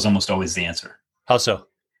email is almost always the answer. How so?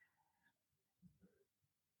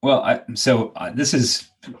 This is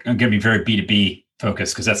going to be very B2B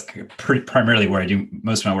focused because that's primarily where I do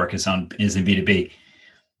most of my work is in B2B.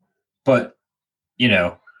 But,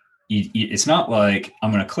 it's not like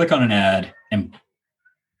I'm going to click on an ad and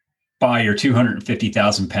buy your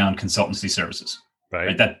 250,000 pound consultancy services.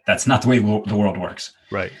 Right. That's not the way the world works.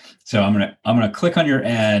 Right. So I'm going to click on your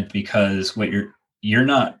ad because you're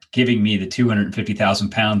not giving me the 250,000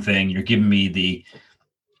 pound thing. You're giving me the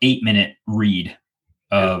 8-minute read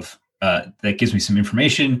of that gives me some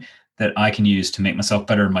information that I can use to make myself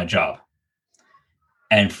better in my job.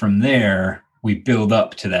 And from there, we build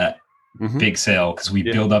up to that big sale because we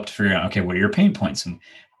build up to figure out, okay, what are your pain points and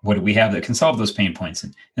what do we have that can solve those pain points?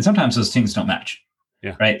 And sometimes those things don't match.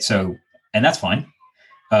 Yeah. Right. So, and that's fine.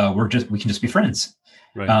 We can just be friends.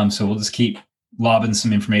 Right. So we'll just keep lobbing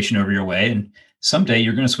some information over your way. And someday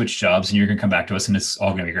you're going to switch jobs and you're going to come back to us and it's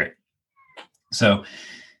all going to be great. So,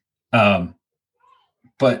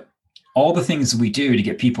 but all the things that we do to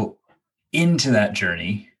get people into that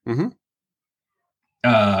journey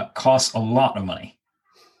costs a lot of money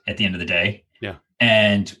at the end of the day. Yeah.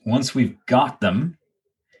 And once we've got them,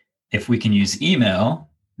 if we can use email,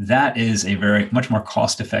 that is a very much more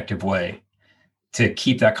cost-effective way to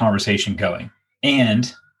keep that conversation going.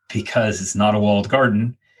 And because it's not a walled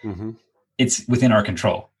garden, it's within our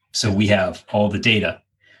control. So we have all the data.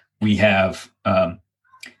 We have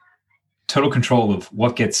total control of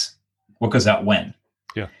what goes out when.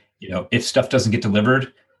 Yeah. If stuff doesn't get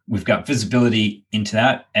delivered, we've got visibility into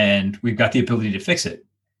that and we've got the ability to fix it.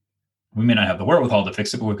 We may not have the wherewithal to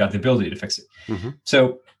fix it, but we've got the ability to fix it.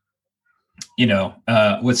 So,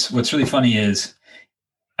 what's really funny is,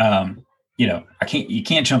 you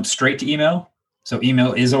can't jump straight to email. So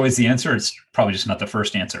email is always the answer. It's probably just not the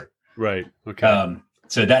first answer. Right. Okay.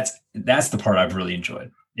 So that's the part I've really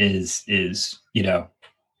enjoyed is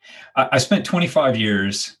I spent 25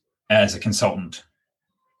 years as a consultant,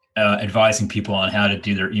 advising people on how to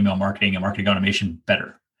do their email marketing and marketing automation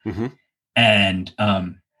better. And,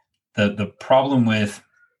 the problem with,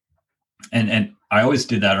 and I always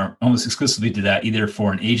did that or almost exclusively did that either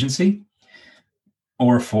for an agency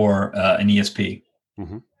or for an ESP.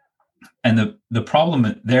 And the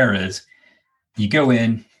problem there is you go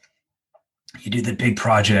in, you do the big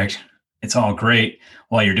project. It's all great.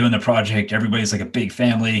 While you're doing the project, everybody's like a big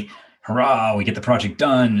family. Hurrah, we get the project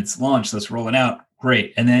done. It's launched. Let's roll it out.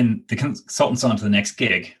 Great. And then the consultant's on to the next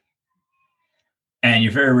gig. And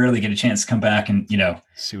you very rarely get a chance to come back and,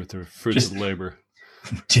 see what the fruits of labor.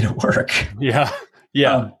 Did it work? Yeah.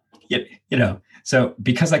 Yeah. So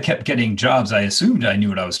because I kept getting jobs, I assumed I knew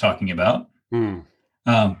what I was talking about.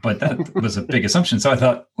 But that was a big assumption. So I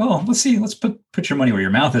thought, well, let's see, let's put your money where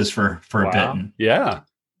your mouth is for a bit. And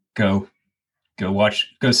go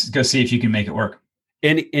watch, go see if you can make it work.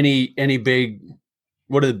 Any big,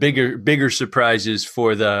 what are the bigger surprises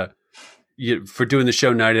for for doing the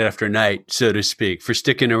show night after night, so to speak, for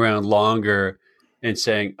sticking around longer and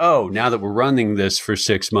saying, oh, now that we're running this for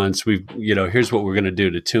 6 months, here's what we're going to do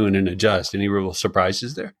to tune and adjust. Any real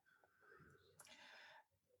surprises there?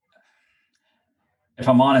 If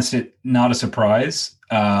I'm honest, not a surprise,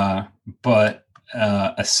 but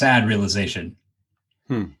a sad realization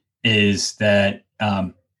is that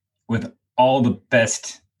with all the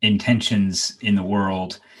best intentions in the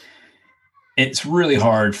world, it's really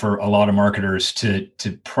hard for a lot of marketers to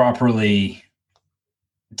properly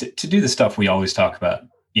to do the stuff we always talk about,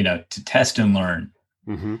 to test and learn,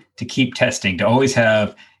 to keep testing, to always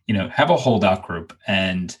have a holdout group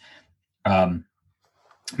and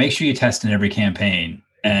make sure you test in every campaign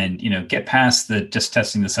and, get past the just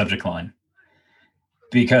testing the subject line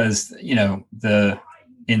because,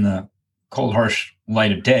 in the cold, harsh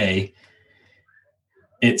light of day,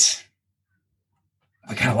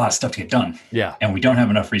 we got a lot of stuff to get done. Yeah. And we don't have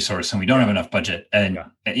enough resource and we don't have enough budget. And,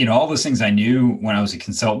 all those things I knew when I was a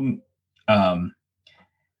consultant, have,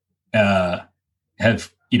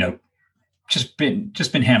 just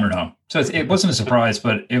been hammered home. So it wasn't a surprise,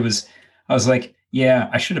 but I was like, yeah,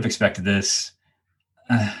 I should have expected this.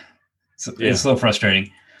 It's a little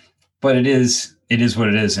frustrating, but it is what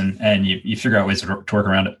it is. And you figure out ways to work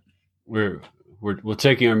around it. We're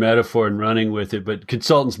taking our metaphor and running with it, but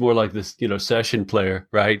consultant's more like this, session player,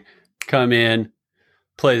 right? Come in,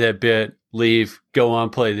 play that bit, leave, go on,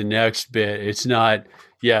 play the next bit. It's not,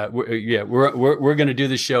 we're going to do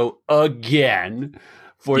the show again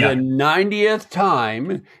for the 90th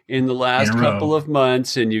time in the last couple of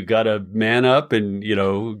months, and you got to man up and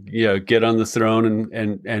get on the throne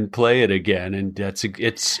and play it again, and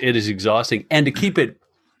it is exhausting. And to keep it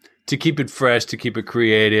fresh, to keep it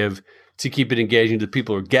creative, to keep it engaging, to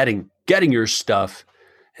people who are getting your stuff,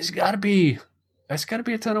 it's got to be That's got to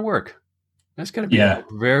be a ton of work. That's got to be a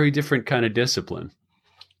very different kind of discipline.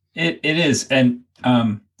 It is. And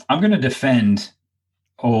I'm going to defend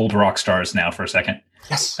old rock stars now for a second.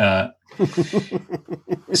 Yes.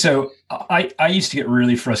 So I used to get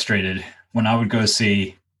really frustrated when I would go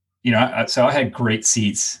see, so I had great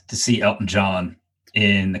seats to see Elton John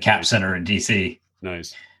in the Cap Center in DC.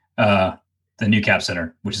 Nice. The new Cap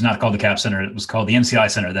Center, which is not called the Cap Center. It was called the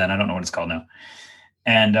MCI Center then. I don't know what it's called now.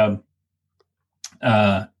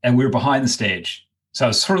 And we were behind the stage. So I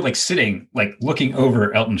was sort of like sitting, like looking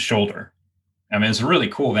over Elton's shoulder. I mean, it was a really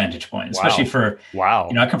cool vantage point, especially for,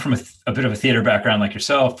 I come from a bit of a theater background like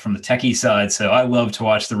yourself, from the techie side. So I love to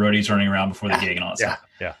watch the roadies running around before the gig and all that stuff.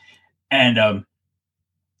 Yeah. And,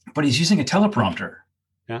 but he's using a teleprompter.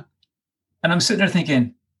 Yeah. And I'm sitting there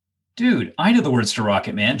thinking, dude, I know the words to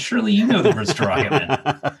Rocket Man. Surely you know the words to Rocket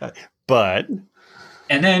Man. But.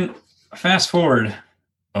 And then fast forward,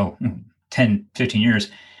 10, 15 years.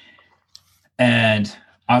 And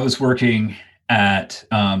I was working at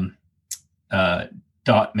Dot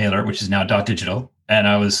Mailer, which is now Dot Digital. And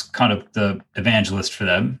I was kind of the evangelist for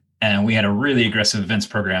them. And we had a really aggressive events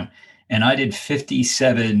program. And I did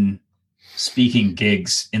 57 speaking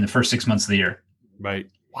gigs in the first 6 months of the year. Right.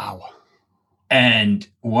 Wow. And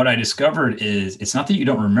what I discovered is it's not that you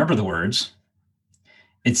don't remember the words.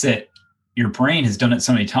 It's that your brain has done it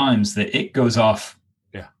so many times that it goes off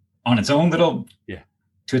on its own little,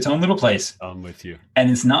 to its own little place. I'm with you.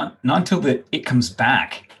 And it's not until it comes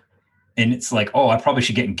back and it's like, oh, I probably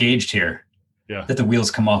should get engaged here. Yeah. That the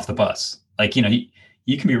wheels come off the bus. Like, you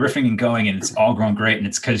can be riffing and going and it's all going great. And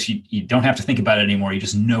it's because you don't have to think about it anymore. You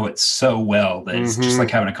just know it so well that it's just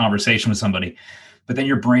like having a conversation with somebody. But then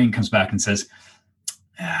your brain comes back and says,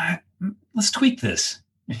 let's tweak this.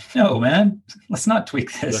 No, man, let's not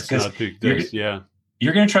tweak this. You're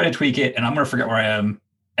going to try to tweak it and I'm going to forget where I am.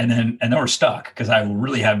 And then we're stuck because I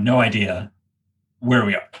really have no idea where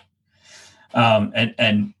we are.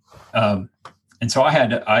 And so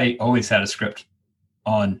I always had a script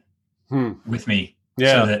on with me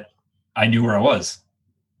so that I knew where I was.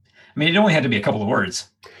 I mean, it only had to be a couple of words,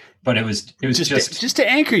 but it was just to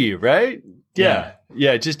anchor you, right? Yeah.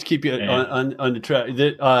 Just to keep you on the track.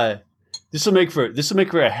 This will make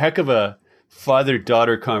for a heck of a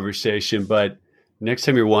father-daughter conversation. But next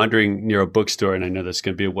time you're wandering near a bookstore, and I know that's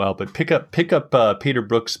going to be a while, but pick up Peter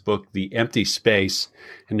Brook's book, The Empty Space,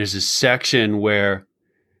 and there's a section where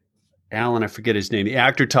Alan, I forget his name, the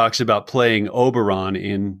actor talks about playing Oberon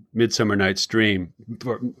in Midsummer Night's Dream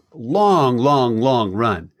for a long, long, long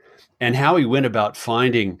run, and how he went about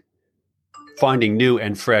finding new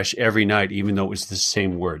and fresh every night, even though it was the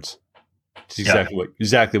same words. It's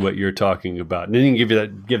exactly what you're talking about. And then you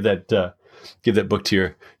can give that book to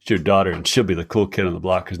your daughter, and she'll be the cool kid on the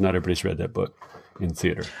block because not everybody's read that book in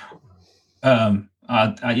theater. I'll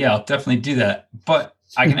definitely do that. But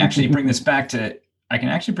I can actually bring this back to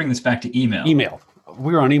email. Email.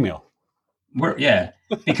 We're on email.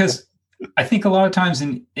 Because I think a lot of times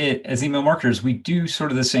as email marketers, we do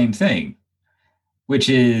sort of the same thing, which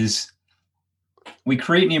is we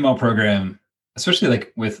create an email program, especially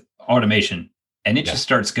like with automation, and it just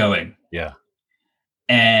starts going. Yeah.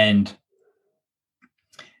 And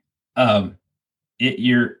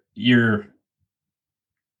you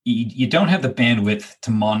don't have the bandwidth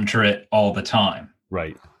to monitor it all the time.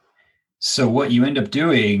 Right. So what you end up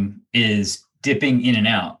doing is dipping in and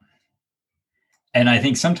out. And I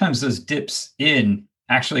think sometimes those dips in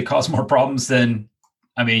actually cause more problems than,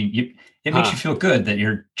 it makes you feel good that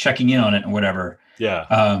you're checking in on it and whatever.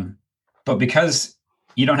 Yeah. But because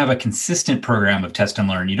you don't have a consistent program of test and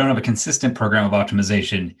learn, you don't have a consistent program of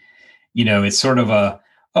optimization, it's sort of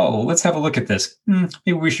let's have a look at this.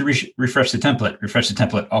 Maybe we should refresh the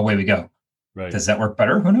template. Away we go. Right. Does that work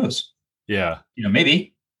better? Who knows? Yeah.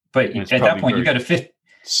 Maybe. But at that point, you got a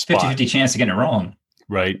 50-50 chance of getting it wrong.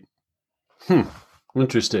 Right.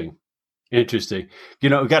 Interesting.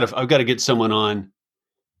 I've got to get someone on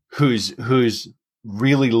who's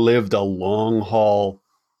really lived a long haul,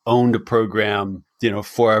 owned a program,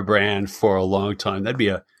 for a brand for a long time.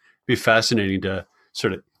 That'd be fascinating to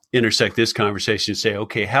sort of intersect this conversation and say,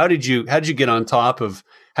 okay, how'd you get on top of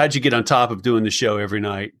doing the show every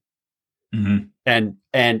night, and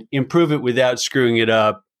improve it without screwing it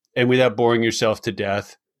up and without boring yourself to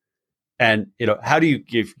death. And, how do you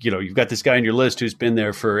you've got this guy on your list who's been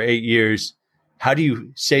there for 8 years. How do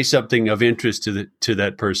you say something of interest to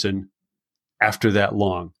that person after that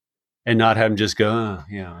long and not have him just go,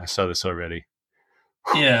 I saw this already.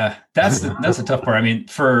 Yeah, that's the tough part.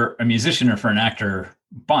 For a musician or for an actor,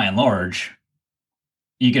 by and large,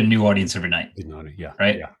 you get a new audience every night. Yeah.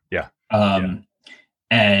 Right. Yeah.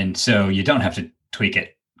 And so you don't have to tweak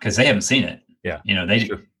it because they haven't seen it. Yeah.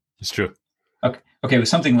 It's true. Okay. With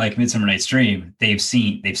something like Midsummer Night's Dream, they've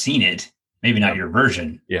seen it, maybe not your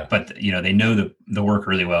version, but they know the work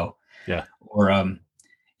really well. Yeah. Or, I've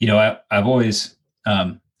always,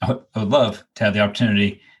 I would love to have the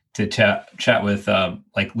opportunity to chat with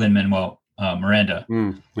like Lin-Manuel Miranda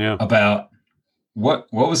about what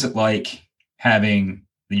was it like having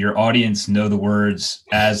your audience know the words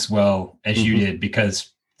as well as you did,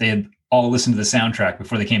 because they had all listened to the soundtrack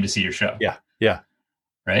before they came to see your show. Yeah. Yeah.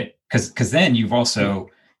 Right. Because then you've also,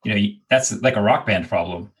 that's like a rock band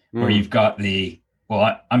problem where you've got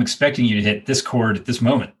I'm expecting you to hit this chord at this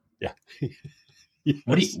moment. Yeah.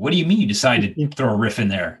 Yes. What do you mean you decided to throw a riff in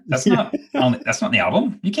there? That's not on the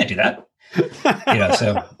album. You can't do that.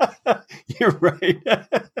 So you're right. Yeah.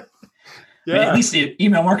 I mean, at least the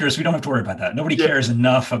email marketers, we don't have to worry about that. Nobody cares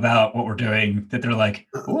enough about what we're doing that they're like,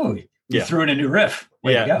 oh, you threw in a new riff.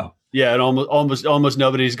 Way to go. Yeah, and almost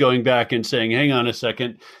nobody's going back and saying, "Hang on a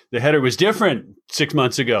second, the header was different 6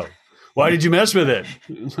 months ago. Why did you mess with it?"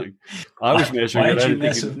 Like, I was measuring it. Why did you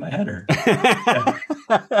mess with my header?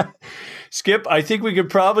 Skip, I think we could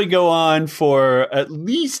probably go on for at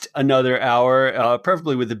least another hour,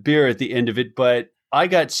 preferably with a beer at the end of it. But I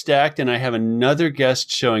got stacked, and I have another guest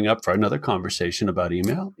showing up for another conversation about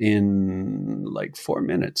email in like 4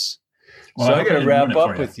 minutes. Well, so I got to wrap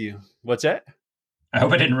up with you. What's that? I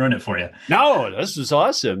hope I didn't ruin it for you. No, this was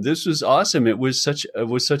awesome. It was such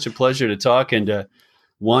a pleasure to talk and to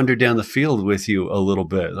wander down the field with you a little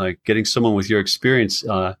bit, like getting someone with your experience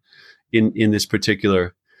in this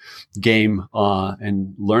particular game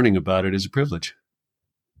and learning about it is a privilege.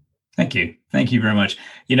 Thank you. Thank you very much.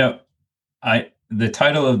 The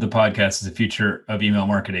title of the podcast is The Future of Email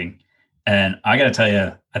Marketing. And I got to tell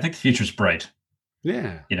you, I think the future's bright.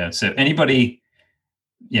 Yeah. So anybody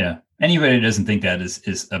who doesn't think that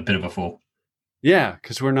is a bit of a fool. Yeah,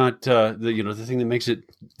 because we're not the thing that makes it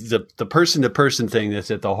the person to person thing that's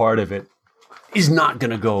at the heart of it is not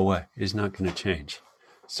going to go away, is not going to change.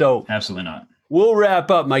 So absolutely not. We'll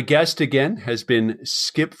wrap up. My guest again has been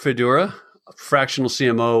Skip Fidura, fractional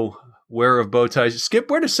CMO, wearer of bow ties. Skip,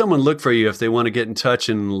 where does someone look for you if they want to get in touch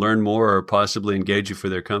and learn more or possibly engage you for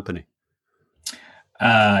their company?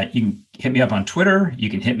 You can hit me up on Twitter. You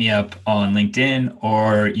can hit me up on LinkedIn,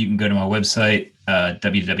 or you can go to my website,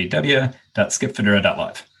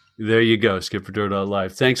 www.skipfidura.live. There you go,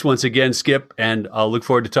 skipfidura.live. Thanks once again, Skip, and I'll look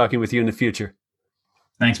forward to talking with you in the future.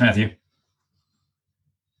 Thanks, Matthew.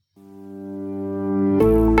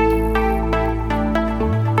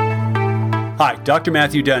 Hi, Dr.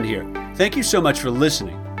 Matthew Dunn here. Thank you so much for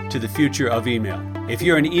listening to The Future of Email. If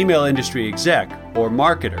you're an email industry exec or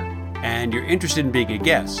marketer, and you're interested in being a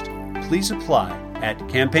guest, please apply at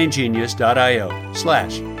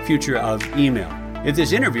campaigngenius.io/futureofemail. If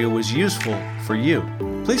this interview was useful for you,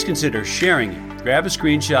 please consider sharing it. Grab a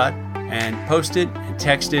screenshot and post it and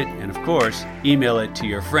text it, and of course, email it to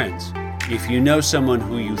your friends. If you know someone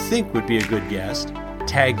who you think would be a good guest,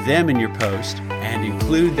 tag them in your post and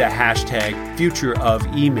include the hashtag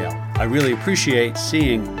 #futureofemail. I really appreciate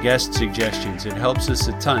seeing guest suggestions. It helps us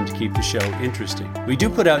a ton to keep the show interesting. We do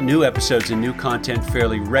put out new episodes and new content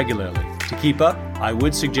fairly regularly. To keep up, I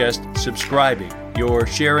would suggest subscribing. Your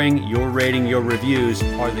sharing, your rating, your reviews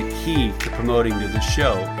are the key to promoting to the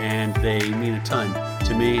show, and they mean a ton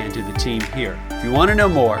to me and to the team here. If you want to know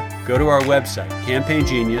more, go to our website,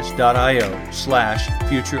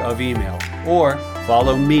 campaigngenius.io/futureofemail, or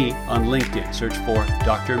follow me on LinkedIn. Search for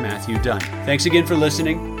Dr. Matthew Dunn. Thanks again for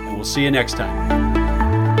listening, and we'll see you next time.